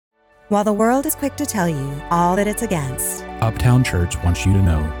While the world is quick to tell you all that it's against, Uptown Church wants you to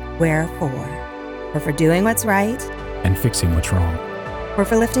know we're for. We're for doing what's right. and fixing what's wrong We're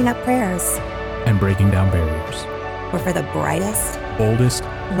for lifting up prayers. and breaking down barriers. We're for the brightest, Boldest,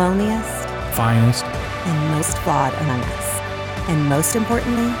 loneliest, finest, and most flawed among us. And most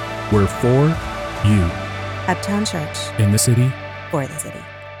importantly, we're for you Uptown Church, in the city. for the city.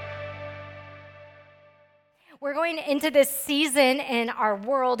 We're going into this season in our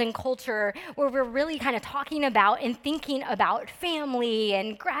world and culture where we're really kind of talking about and thinking about family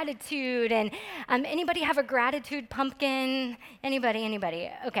and gratitude. And anybody have a gratitude pumpkin?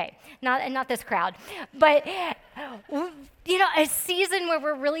 Anybody? Okay, not this crowd, but a season where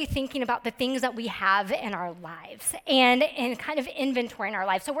we're really thinking about the things that we have in our lives and kind of inventorying our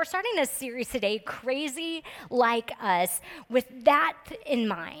lives. So we're starting a series today, Crazy Like Us, with that in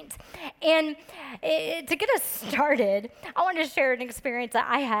mind. And to get us started, I want to share an experience that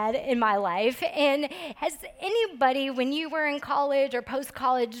I had in my life. And has anybody, when you were in college or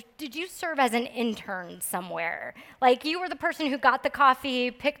post-college, did you serve as an intern somewhere? Like you were the person who got the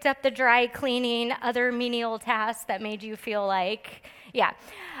coffee, picked up the dry cleaning, other menial tasks that made you feel like, yeah.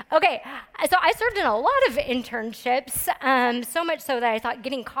 Okay, so I served in a lot of internships, so much so that I thought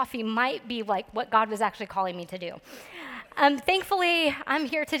getting coffee might be like what God was actually calling me to do. Thankfully, I'm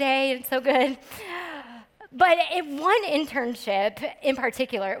here today, it's so good. But one internship in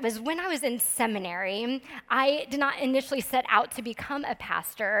particular, it was when I was in seminary. I did not initially set out to become a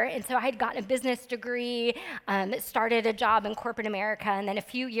pastor, and so I had gotten a business degree, started a job in corporate America, and then a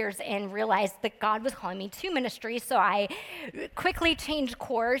few years in realized that God was calling me to ministry, so I quickly changed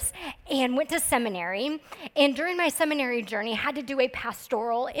course and went to seminary. And during my seminary journey, I had to do a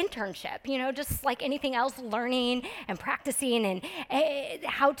pastoral internship, just like anything else, learning and practicing and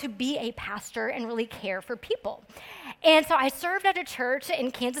how to be a pastor and really care for people. And so I served at a church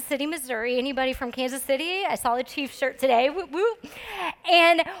in Kansas City, Missouri. Anybody from Kansas City? I saw the Chiefs shirt today. Woo woo.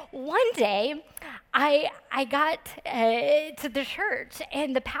 And one day, I got to the church,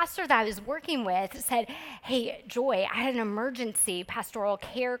 and the pastor that I was working with said, "Hey, Joy, I had an emergency pastoral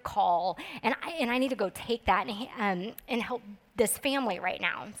care call, and I need to go take that and help this family right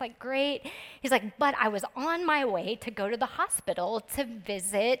now." It's like, great. He's like, but I was on my way to go to the hospital to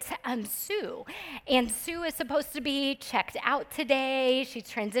visit Sue. And Sue is supposed to be checked out today. She's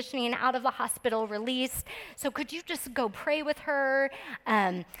transitioning out of the hospital, released. So could you just go pray with her?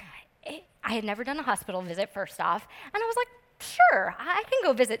 I had never done a hospital visit, first off. And I was like, sure, I can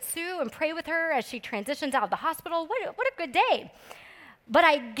go visit Sue and pray with her as she transitions out of the hospital. What a good day. But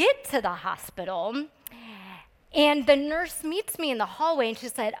I get to the hospital, and the nurse meets me in the hallway, and she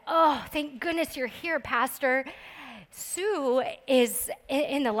said, "Oh, thank goodness you're here, Pastor. Sue is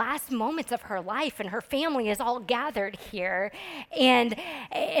in the last moments of her life, and her family is all gathered here, and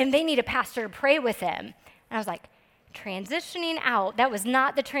they need a pastor to pray with them." And I was like, transitioning out, that was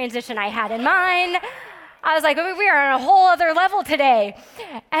not the transition I had in mind. I was like, we are on a whole other level today.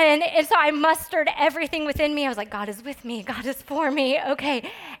 And so I mustered everything within me. I was like, God is with me. God is for me. Okay.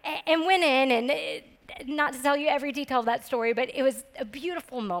 And went in, and not to tell you every detail of that story, but it was a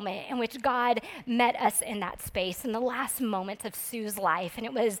beautiful moment in which God met us in that space in the last moments of Sue's life. And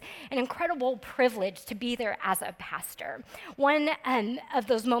it was an incredible privilege to be there as a pastor. One of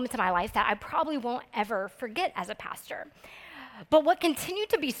those moments in my life that I probably won't ever forget as a pastor. But what continued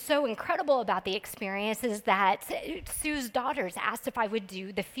to be so incredible about the experience is that Sue's daughters asked if I would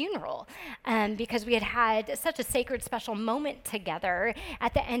do the funeral because we had had such a sacred, special moment together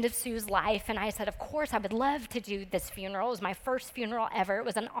at the end of Sue's life. And I said, of course, I would love to do this funeral. It was my first funeral ever. It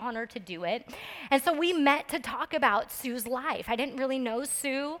was an honor to do it. And so we met to talk about Sue's life. I didn't really know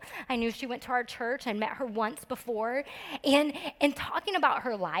Sue. I knew she went to our church. I met her once before. And in talking about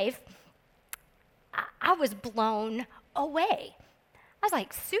her life, I was blown away. I was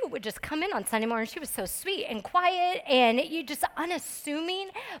like, Sue would just come in on Sunday morning. She was so sweet and quiet and you just unassuming.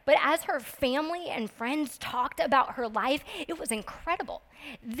 But as her family and friends talked about her life, it was incredible.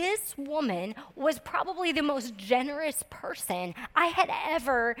 This woman was probably the most generous person I had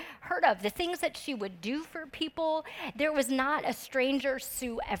ever heard of. The things that she would do for people, there was not a stranger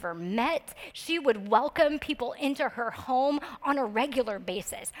Sue ever met. She would welcome people into her home on a regular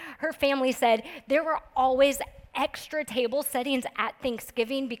basis. Her family said there were always extra table settings at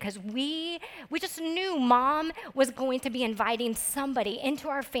Thanksgiving because we just knew Mom was going to be inviting somebody into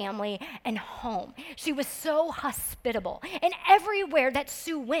our family and home. She was so hospitable. And everywhere that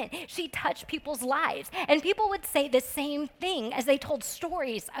Sue went, she touched people's lives. And people would say the same thing as they told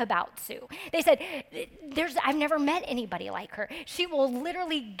stories about Sue. They said, I've never met anybody like her. She will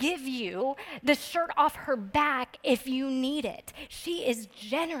literally give you the shirt off her back if you need it. She is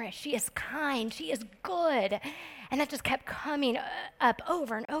generous. She is kind. She is good. And that just kept coming up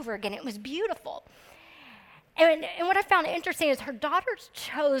over and over again. It was beautiful. And what I found interesting is her daughters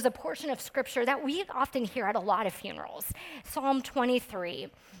chose a portion of scripture that we often hear at a lot of funerals, Psalm 23.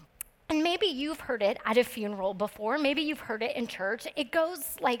 And maybe you've heard it at a funeral before. Maybe you've heard it in church. It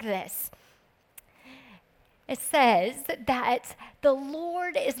goes like this. It says that the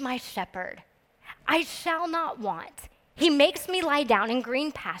Lord is my shepherd. I shall not want. He makes me lie down in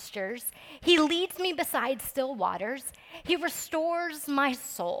green pastures. He leads me beside still waters. He restores my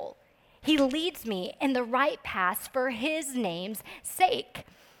soul. He leads me in the right paths for his name's sake.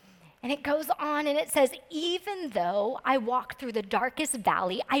 And it goes on and it says, even though I walk through the darkest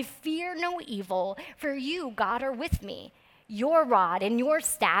valley, I fear no evil, for you, God, are with me. Your rod and your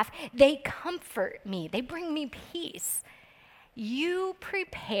staff, they comfort me. They bring me peace. You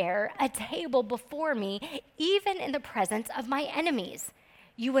prepare a table before me, even in the presence of my enemies.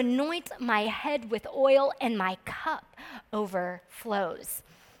 You anoint my head with oil, and my cup overflows.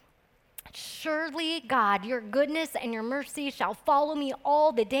 Surely, God, your goodness and your mercy shall follow me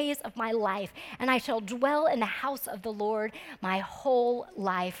all the days of my life, and I shall dwell in the house of the Lord my whole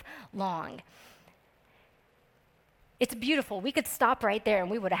life long. It's beautiful. We could stop right there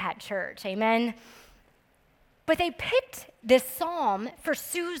and we would have had church. Amen. But they picked this psalm for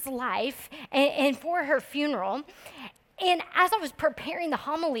Sue's life and for her funeral. And as I was preparing the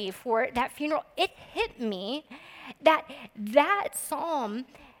homily for that funeral, it hit me that psalm,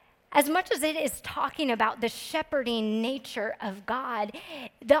 as much as it is talking about the shepherding nature of God,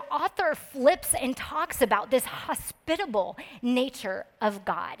 the author flips and talks about this hospitable nature of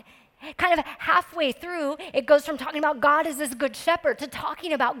God. Kind of halfway through, it goes from talking about God as this good shepherd to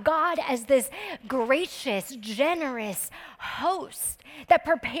talking about God as this gracious, generous host that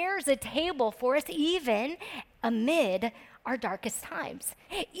prepares a table for us even amid our darkest times,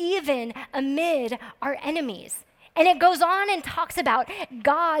 even amid our enemies. And it goes on and talks about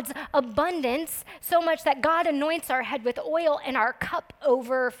God's abundance so much that God anoints our head with oil and our cup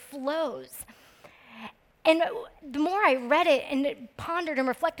overflows. And the more I read it and pondered and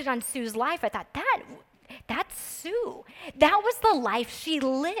reflected on Sue's life, I thought, that's Sue. That was the life she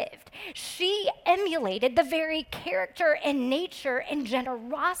lived. She emulated the very character and nature and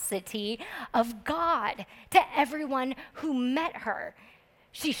generosity of God to everyone who met her.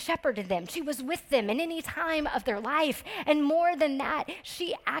 She shepherded them. She was with them in any time of their life. And more than that,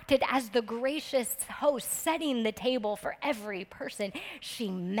 she acted as the gracious host, setting the table for every person she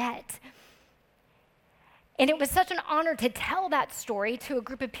met. And it was such an honor to tell that story to a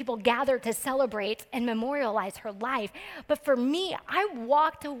group of people gathered to celebrate and memorialize her life. But for me, I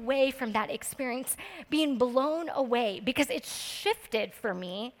walked away from that experience being blown away because it shifted for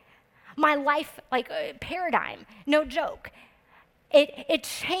me my life paradigm, no joke. It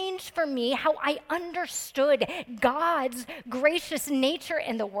changed for me how I understood God's gracious nature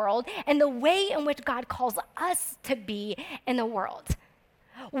in the world and the way in which God calls us to be in the world.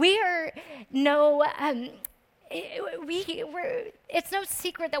 It's no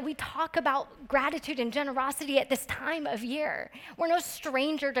secret that we talk about gratitude and generosity at this time of year. We're no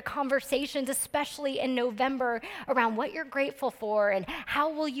stranger to conversations, especially in November, around what you're grateful for and how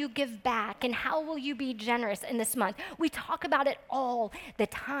will you give back and how will you be generous in this month. We talk about it all the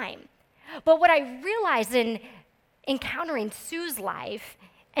time. But what I realized in encountering Sue's life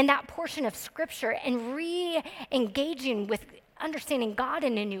and that portion of scripture and re-engaging with understanding God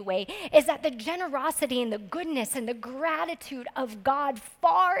in a new way is that the generosity and the goodness and the gratitude of God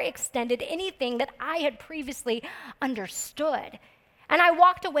far extended anything that I had previously understood. And I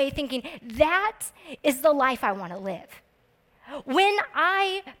walked away thinking, that is the life I want to live. When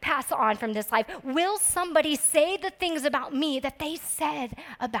I pass on from this life, will somebody say the things about me that they said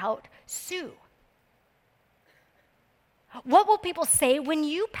about Sue? What will people say when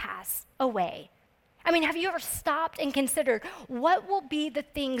you pass away? I mean, have you ever stopped and considered what will be the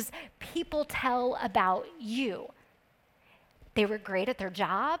things people tell about you? They were great at their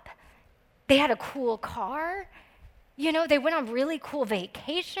job. They had a cool car. They went on really cool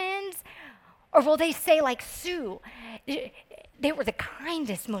vacations. Or will they say, like Sue, they were the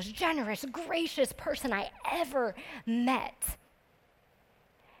kindest, most generous, gracious person I ever met?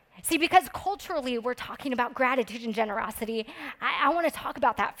 See, because culturally we're talking about gratitude and generosity, I want to talk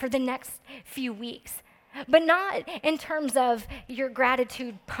about that for the next few weeks. But not in terms of your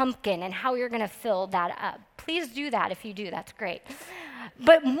gratitude pumpkin and how you're going to fill that up. Please do that if you do, that's great.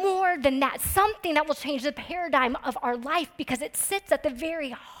 But more than that, something that will change the paradigm of our life because it sits at the very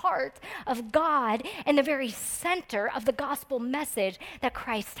heart of God and the very center of the gospel message that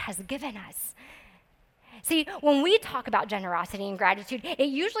Christ has given us. See, when we talk about generosity and gratitude, it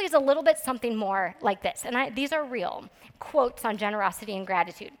usually is a little bit something more like this. And these are real quotes on generosity and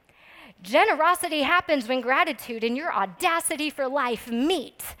gratitude. Generosity happens when gratitude and your audacity for life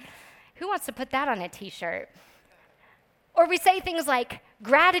meet. Who wants to put that on a t-shirt? Or we say things like,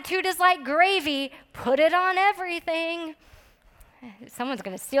 gratitude is like gravy, put it on everything. Someone's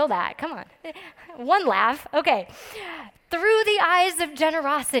going to steal that. Come on. One laugh. Okay. Through the eyes of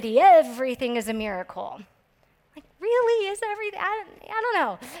generosity, everything is a miracle. Like, really? Is everything? I don't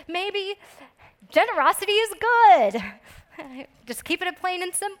know. Maybe generosity is good. Just keeping it plain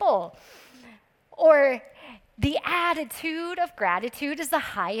and simple. Or the attitude of gratitude is the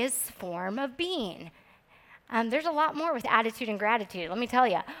highest form of being. There's a lot more with attitude and gratitude, let me tell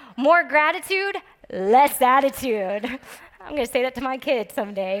you. More gratitude, less attitude. I'm going to say that to my kids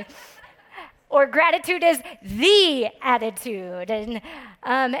someday. Or gratitude is the attitude. And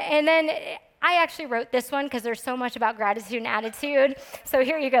then I actually wrote this one because there's so much about gratitude and attitude. So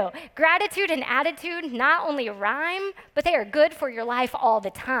here you go. Gratitude and attitude not only rhyme, but they are good for your life all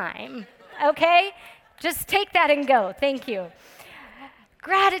the time. Okay? Just take that and go. Thank you.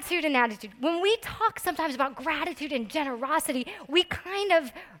 Gratitude and attitude. When we talk sometimes about gratitude and generosity, we kind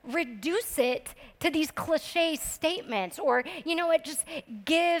of reduce it to these cliche statements or, just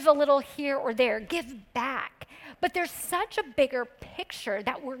give a little here or there, give back. But there's such a bigger picture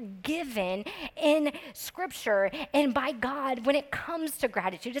that we're given in Scripture and by God when it comes to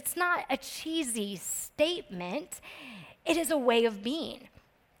gratitude. It's not a cheesy statement. It is a way of being.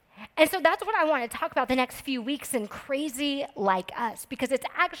 And so that's what I want to talk about the next few weeks in Crazy Like Us, because it's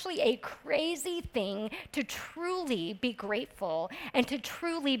actually a crazy thing to truly be grateful and to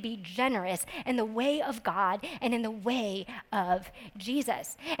truly be generous in the way of God and in the way of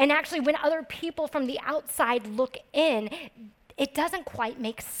Jesus. And actually, when other people from the outside look in, it doesn't quite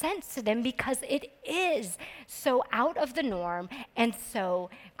make sense to them because it is so out of the norm and so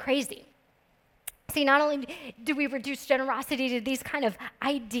crazy. See, not only do we reduce generosity to these kind of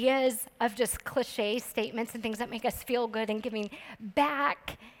ideas of just cliche statements and things that make us feel good and giving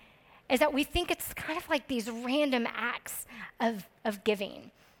back, is that we think it's kind of like these random acts of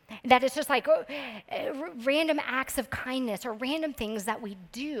giving. That it's just like random acts of kindness or random things that we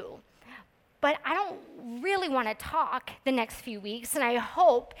do. But I don't really want to talk the next few weeks, and I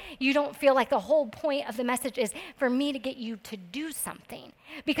hope you don't feel like the whole point of the message is for me to get you to do something.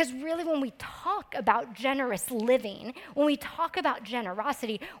 Because really, when we talk about generous living, when we talk about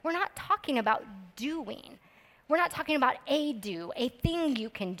generosity, we're not talking about doing. We're not talking about a thing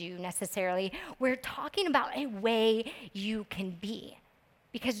you can do necessarily. We're talking about a way you can be.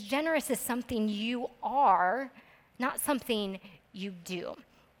 Because generous is something you are, not something you do.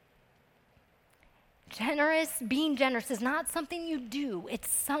 Being generous is not something you do, it's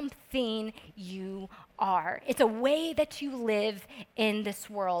something you are. It's a way that you live in this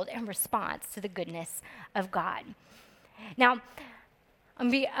world in response to the goodness of God. Now, I'm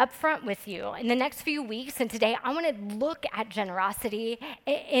going to be upfront with you. In the next few weeks and today, I want to look at generosity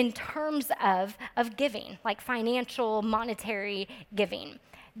in terms of giving, like financial, monetary giving.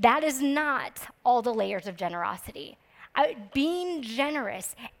 That is not all the layers of generosity. Being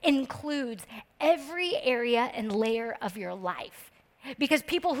generous includes every area and layer of your life. Because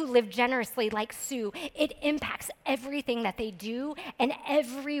people who live generously, like Sue, it impacts everything that they do and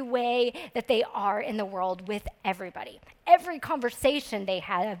every way that they are in the world with everybody. Every conversation they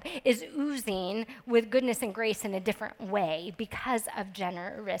have is oozing with goodness and grace in a different way because of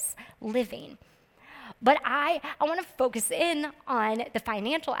generous living. But I want to focus in on the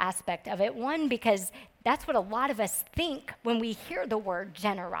financial aspect of it. One, because that's what a lot of us think when we hear the word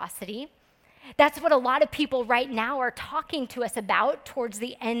generosity. That's what a lot of people right now are talking to us about towards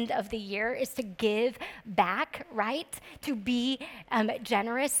the end of the year is to give back, right? To be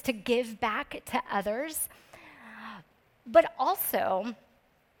generous, to give back to others. But also,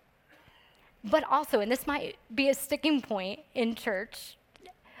 and this might be a sticking point in church,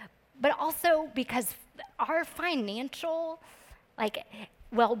 but also because our financial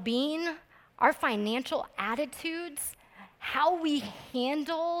well-being, our financial attitudes, how we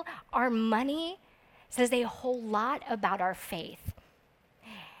handle our money says a whole lot about our faith.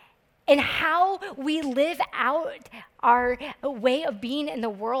 and how we live out our way of being in the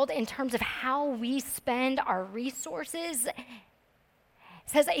world in terms of how we spend our resources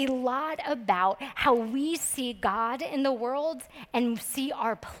says a lot about how we see God in the world and see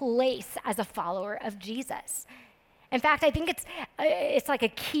our place as a follower of Jesus. In fact, I think it's like a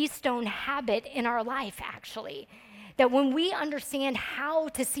keystone habit in our life, actually. That when we understand how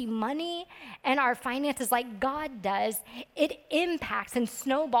to see money and our finances like God does, it impacts and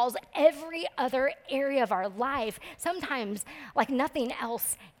snowballs every other area of our life, sometimes like nothing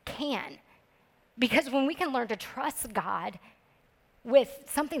else can. Because when we can learn to trust God with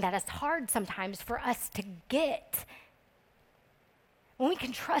something that is hard sometimes for us to get, when we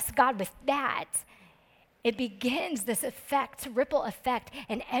can trust God with that, it begins this ripple effect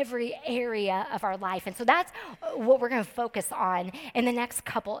in every area of our life. And so that's what we're going to focus on in the next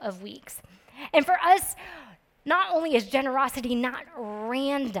couple of weeks. And for us, not only is generosity not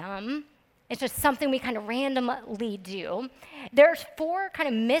random, it's just something we kind of randomly do. There's 4 kind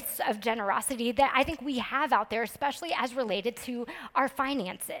of myths of generosity that I think we have out there, especially as related to our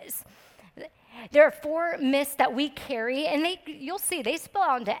finances. There are 4 myths that we carry, and you'll see they spill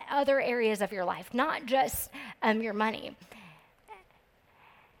out into other areas of your life, not just your money.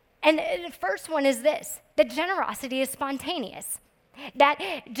 And the first one is this, that generosity is spontaneous.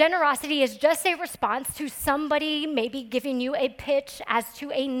 That generosity is just a response to somebody maybe giving you a pitch as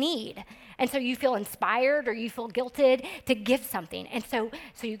to a need. And so you feel inspired or you feel guilted to give something. And so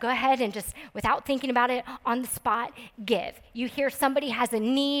you go ahead and just, without thinking about it, on the spot, give. You hear somebody has a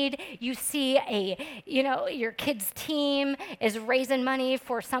need. You see your kid's team is raising money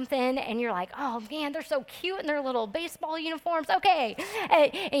for something, and you're like, oh man, they're so cute in their little baseball uniforms. Okay,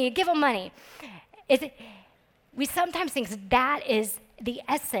 and you give them money. We sometimes think that is the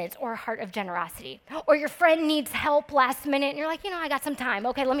essence or heart of generosity. Or your friend needs help last minute, and you're like, I got some time.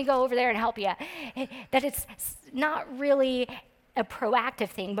 Okay, let me go over there and help you. That it's not really a proactive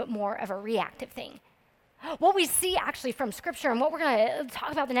thing, but more of a reactive thing. What we see actually from Scripture and what we're going to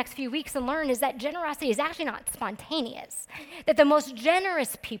talk about the next few weeks and learn is that generosity is actually not spontaneous. That the most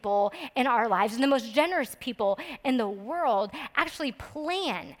generous people in our lives and the most generous people in the world actually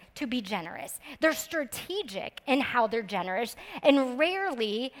plan to be generous. They're strategic in how they're generous, and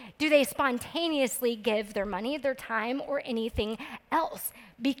rarely do they spontaneously give their money, their time, or anything else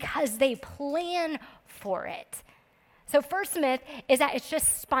because they plan for it. So first myth is that it's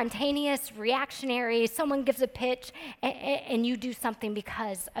just spontaneous, reactionary. Someone gives a pitch and you do something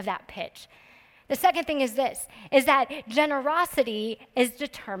because of that pitch. The second thing is this, is that generosity is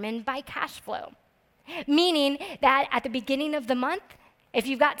determined by cash flow. Meaning that at the beginning of the month, if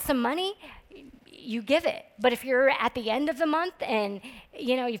you've got some money, you give it. But if you're at the end of the month and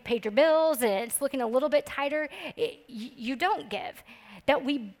you've paid your bills and it's looking a little bit tighter, you don't give. That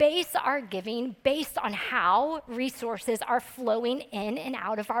we base our giving based on how resources are flowing in and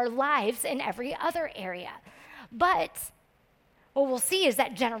out of our lives in every other area. But what we'll see is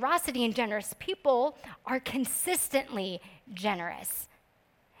that generosity and generous people are consistently generous.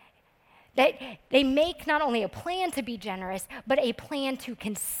 That they make not only a plan to be generous, but a plan to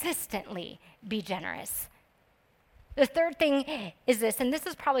consistently be generous. The third thing is this, and this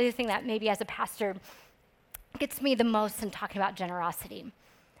is probably the thing that maybe as a pastor gets me the most in talking about generosity,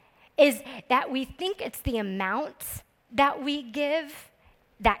 is that we think it's the amount that we give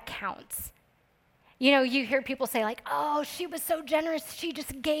that counts. You hear people say like, oh, she was so generous, she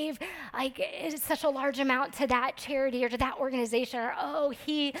just gave it's such a large amount to that charity or to that organization, or oh,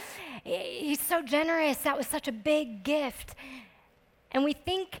 he's so generous, that was such a big gift. And we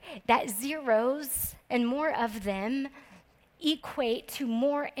think that zeros and more of them equate to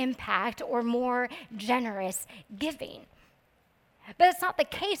more impact or more generous giving. But it's not the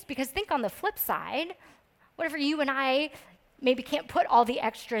case, because think on the flip side, whatever you and I maybe can't put all the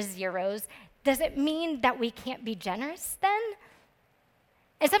extra zeros, does it mean that we can't be generous then?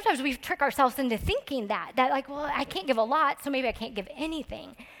 And sometimes we trick ourselves into thinking that like, well, I can't give a lot, so maybe I can't give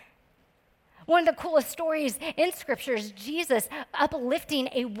anything. One of the coolest stories in Scripture is Jesus uplifting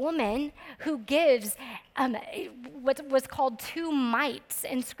a woman who gives what was called 2 mites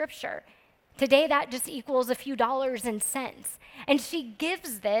in Scripture. Today, that just equals a few dollars and cents. And she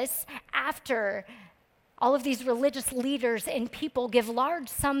gives this after all of these religious leaders and people give large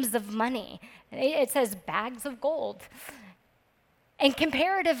sums of money. It says bags of gold. And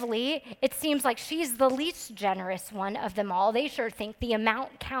comparatively, it seems like she's the least generous one of them all. They sure think the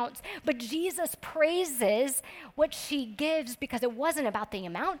amount counts. But Jesus praises what she gives because it wasn't about the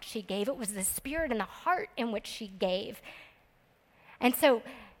amount she gave. It was the spirit and the heart in which she gave. And so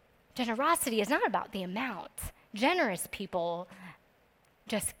generosity is not about the amount. Generous people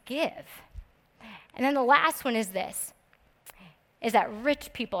just give. And then the last one is this, is that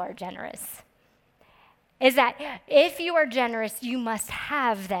rich people are generous. Is that if you are generous, you must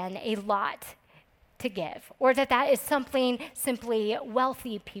have then a lot to give, or that is something simply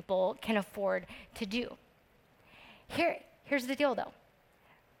wealthy people can afford to do. Here's the deal though.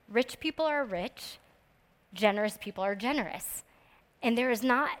 Rich people are rich, generous people are generous. And there is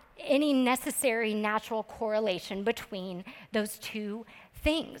not any necessary natural correlation between those two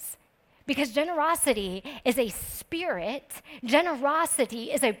things. Because generosity is a spirit,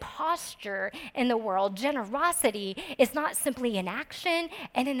 generosity is a posture in the world. Generosity is not simply an action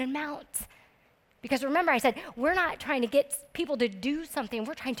and an amount. Because remember, I said, we're not trying to get people to do something,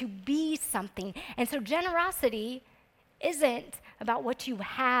 we're trying to be something. And so generosity isn't about what you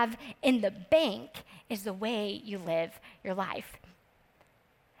have in the bank, it's the way you live your life.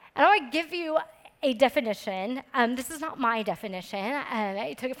 And I want to give you a definition. This is not my definition.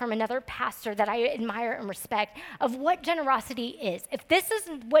 I took it from another pastor that I admire and respect of what generosity is. If this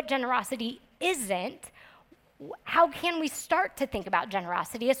isn't what generosity isn't, how can we start to think about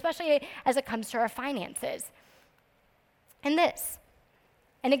generosity, especially as it comes to our finances? And this.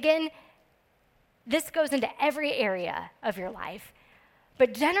 And again, this goes into every area of your life.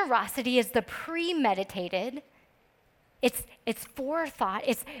 But generosity is the premeditated, it's forethought,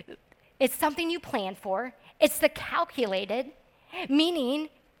 it's something you plan for. It's the calculated, meaning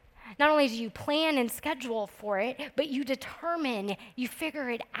not only do you plan and schedule for it, but you determine, you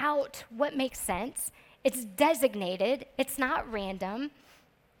figure it out what makes sense. It's designated, it's not random.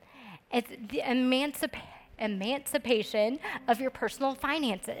 It's the emancipation of your personal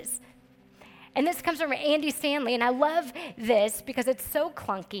finances. And this comes from Andy Stanley, and I love this because it's so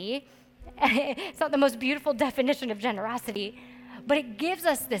clunky. It's not the most beautiful definition of generosity, but it gives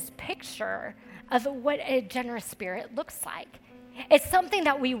us this picture of what a generous spirit looks like. It's something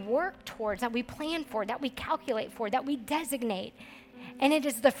that we work towards, that we plan for, that we calculate for, that we designate. And it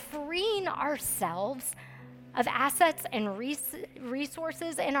is the freeing ourselves of assets and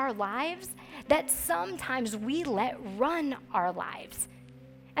resources in our lives that sometimes we let run our lives.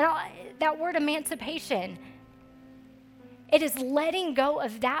 And that word emancipation, it is letting go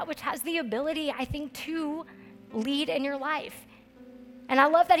of that which has the ability, I think, to lead in your life. And I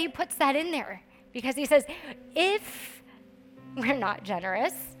love that he puts that in there because he says, if we're not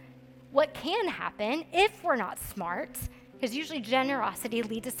generous, what can happen if we're not smart, because usually generosity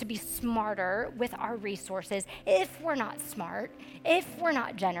leads us to be smarter with our resources. If we're not smart, if we're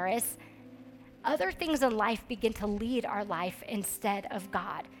not generous, other things in life begin to lead our life instead of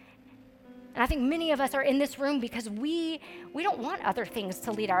God. And I think many of us are in this room because we don't want other things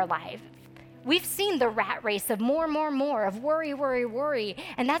to lead our life. We've seen the rat race of more, of worry,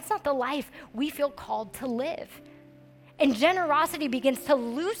 and that's not the life we feel called to live. And generosity begins to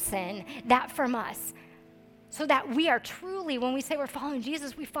loosen that from us so that we are truly, when we say we're following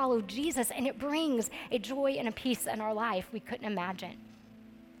Jesus, we follow Jesus, and it brings a joy and a peace in our life we couldn't imagine.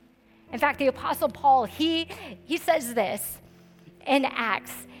 In fact, the Apostle Paul, he says this in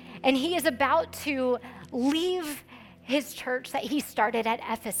Acts, and he is about to leave his church that he started at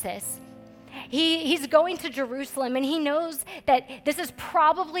Ephesus. He's going to Jerusalem, and he knows that this is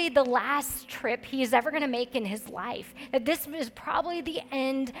probably the last trip he is ever going to make in his life, that this is probably the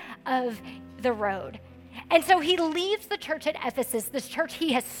end of the road. And so he leaves the church at Ephesus, this church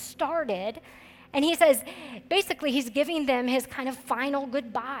he has started, and he says, basically, he's giving them his kind of final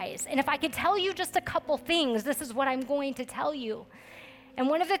goodbyes. And if I could tell you just a couple things, this is what I'm going to tell you. And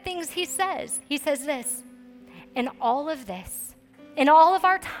one of the things he says this, in all of this, in all of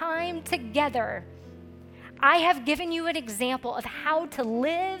our time together, I have given you an example of how to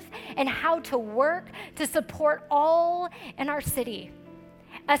live and how to work to support all in our city,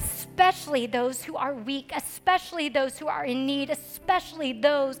 especially those who are weak, especially those who are in need, especially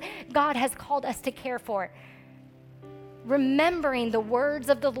those God has called us to care for. Remembering the words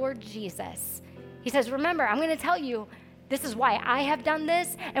of the Lord Jesus. He says, remember, I'm going to tell you, this is why I have done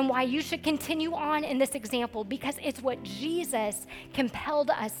this and why you should continue on in this example, because it's what Jesus compelled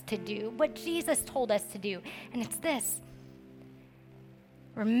us to do, what Jesus told us to do. And it's this.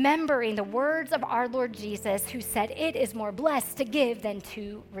 Remembering the words of our Lord Jesus, who said, it is more blessed to give than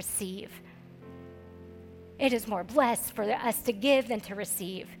to receive. It is more blessed for us to give than to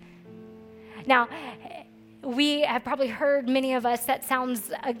receive. Now, we have probably heard, many of us, that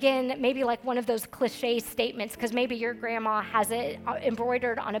sounds, again, maybe like one of those cliche statements, because maybe your grandma has it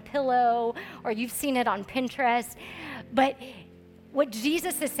embroidered on a pillow, or you've seen it on Pinterest. But what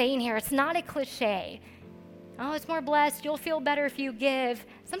Jesus is saying here, it's not a cliche. Oh, it's more blessed, you'll feel better if you give.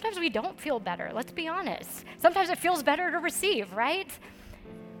 Sometimes we don't feel better, let's be honest. Sometimes it feels better to receive, right?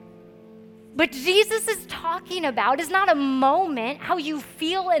 What Jesus is talking about is not a moment, how you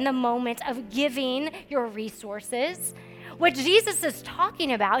feel in the moment of giving your resources. What Jesus is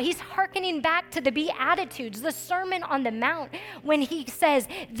talking about, he's hearkening back to the Beatitudes, the Sermon on the Mount, when he says,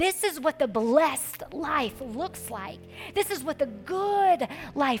 this is what the blessed life looks like. This is what the good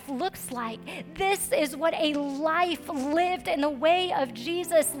life looks like. This is what a life lived in the way of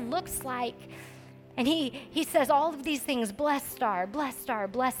Jesus looks like. And he says all of these things, blessed are, blessed are,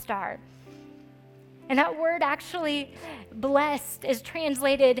 blessed are. And that word actually, blessed, is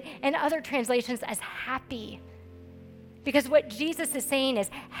translated in other translations as happy. Because what Jesus is saying is,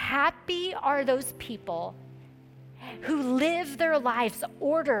 happy are those people who live their lives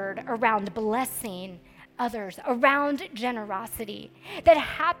ordered around blessing others, around generosity. That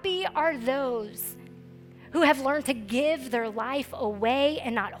happy are those who have learned to give their life away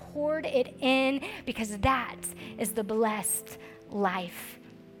and not hoard it in, because that is the blessed life.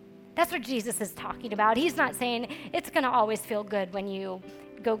 That's what Jesus is talking about. He's not saying it's going to always feel good when you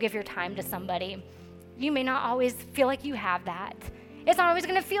go give your time to somebody. You may not always feel like you have that. It's not always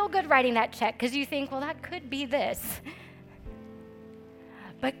going to feel good writing that check because you think, well, that could be this.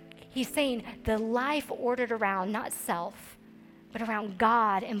 But he's saying the life ordered around not self, but around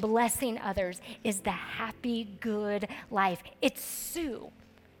God and blessing others is the happy, good life. It's Sue.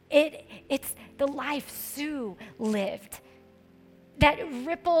 It's the life Sue lived that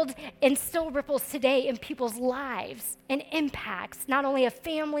rippled and still ripples today in people's lives and impacts not only a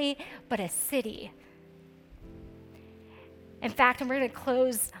family, but a city. In fact, and we're going to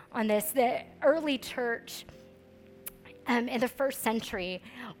close on this, the early church in the first century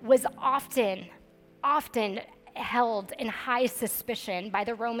was often held in high suspicion by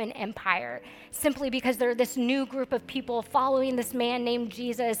the Roman Empire, simply because they're this new group of people following this man named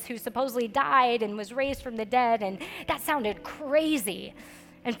Jesus who supposedly died and was raised from the dead, and that sounded crazy.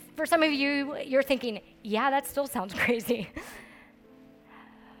 And for some of you, you're thinking, yeah, that still sounds crazy.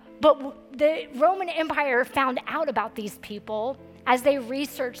 But the Roman Empire found out about these people as they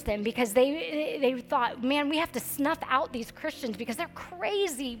researched them, because they thought, man, we have to snuff out these Christians because they're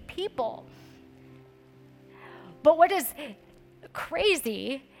crazy people. But what is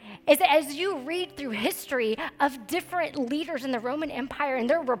crazy is that as you read through history of different leaders in the Roman Empire and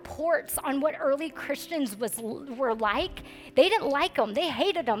their reports on what early Christians were like, they didn't like them. They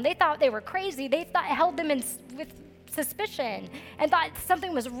hated them. They thought they were crazy. They held them with suspicion and thought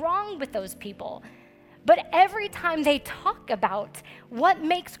something was wrong with those people. But every time they talk about what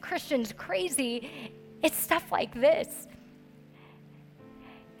makes Christians crazy, it's stuff like this.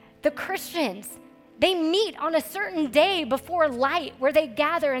 The Christians, they meet on a certain day before light where they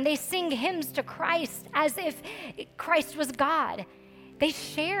gather and they sing hymns to Christ as if Christ was God. They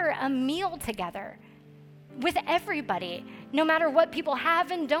share a meal together with everybody, no matter what people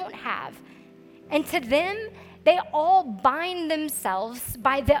have and don't have. And to them, they all bind themselves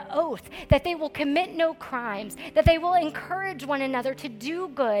by the oath that they will commit no crimes, that they will encourage one another to do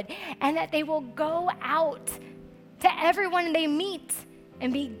good, and that they will go out to everyone they meet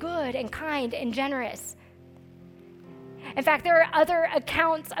and be good and kind and generous. In fact, there are other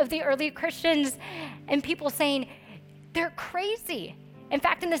accounts of the early Christians and people saying they're crazy. In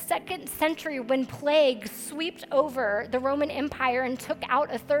fact, in the 2nd century, when plague swept over the Roman Empire and took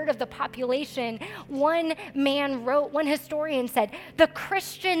out a third of the population, one historian said, the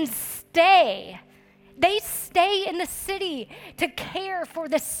Christians stay. They stay in the city to care for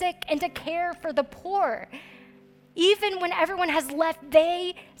the sick and to care for the poor. Even when everyone has left,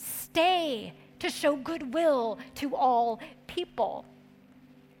 they stay to show goodwill to all people.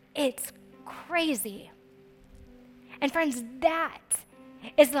 It's crazy. And friends, that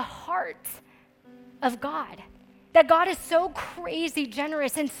is the heart of God. That God is so crazy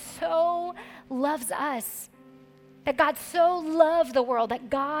generous and so loves us. That God so loved the world that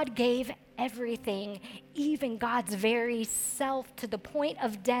God gave everything, even God's very self, to the point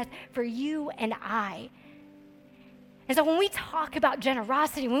of death for you and I. And so when we talk about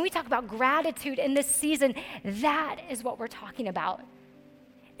generosity, when we talk about gratitude in this season, that is what we're talking about.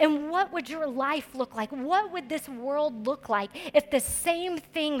 And what would your life look like? What would this world look like if the same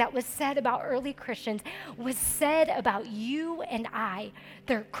thing that was said about early Christians was said about you and I?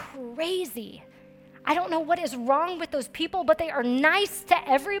 They're crazy. I don't know what is wrong with those people, but they are nice to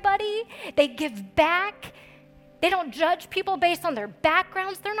everybody. They give back. They don't judge people based on their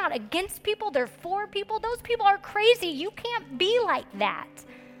backgrounds. They're not against people. They're for people. Those people are crazy. You can't be like that.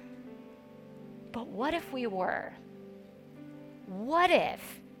 But what if we were? What if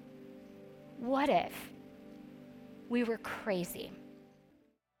we were crazy?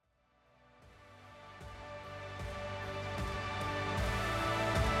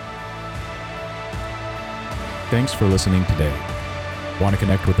 Thanks for listening today. Want to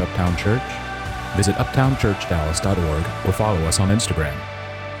connect with Uptown Church? Visit uptownchurchdallas.org or follow us on Instagram.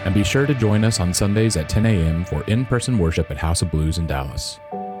 And be sure to join us on Sundays at 10 a.m. for in-person worship at House of Blues in Dallas.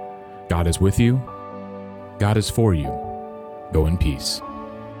 God is with you. God is for you. Go in peace.